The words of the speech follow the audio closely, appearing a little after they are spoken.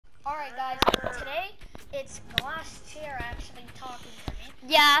guys, today it's Glass Chair actually talking to me.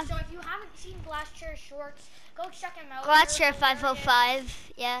 Yeah. So if you haven't seen Glass Chair shorts, go check him out. Glass Chair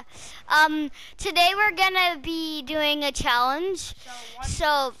 505. Yeah. Today we're gonna be doing a challenge.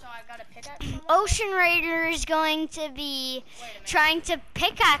 So I gotta pickaxe someone. Ocean Raider is going to be trying to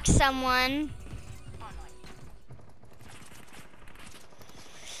pickaxe someone.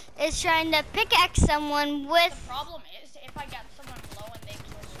 Is trying to pickaxe someone with. The problem is, if I get someone low and they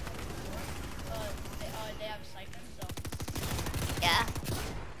kill someone, they have siphon, so. Yeah.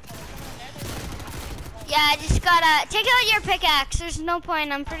 Yeah, I just gotta take out your pickaxe. There's no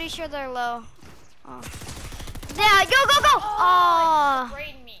point. I'm pretty sure they're low. Oh. Yeah, go, go, go! Oh,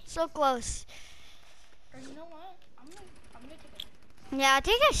 so close. Or you know what? I'm gonna take it. Yeah,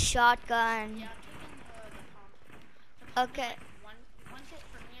 take a shotgun. Yeah, I'm taking the pump. Okay. One hit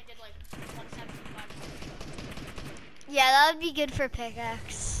for me, I did like 175. Yeah, that would be good for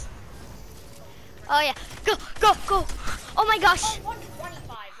pickaxe. Oh yeah, go, go, go! Oh my gosh! Oh,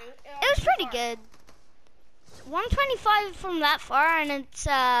 125. It was pretty good. 125 from that far, and it's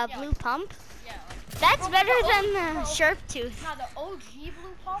blue pump. Yeah. That's better than Sharp Tooth. No, the OG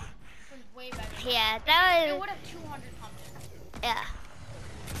blue pump was way better. Yeah, that was. It would have 200 pumped it. Yeah.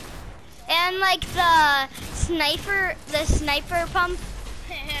 And like the sniper pump.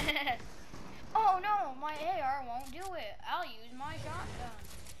 Oh no, my AR won't do it. I'll use my shotgun.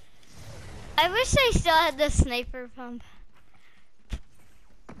 I wish I still had the sniper pump.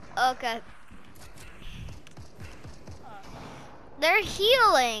 Okay. They're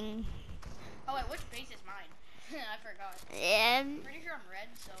healing. Oh wait, which base is mine? I forgot. Yeah. I'm pretty sure I'm red,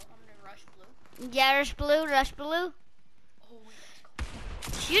 so I'm gonna rush blue. Yeah, rush blue, rush blue. Oh, let's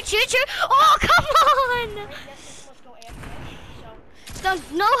go. Shoot, shoot, shoot. Oh, come on. Wait, let's go AFK,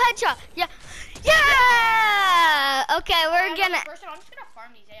 so. No headshot. Yeah. Yeah. Okay, we're gonna. First, I'm just gonna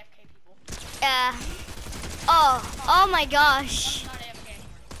farm these AFK people. Yeah. Oh my gosh. I'm not AFK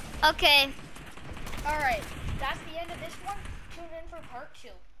anymore. Okay. Alright, that's the end of this one. Tune in for part 2.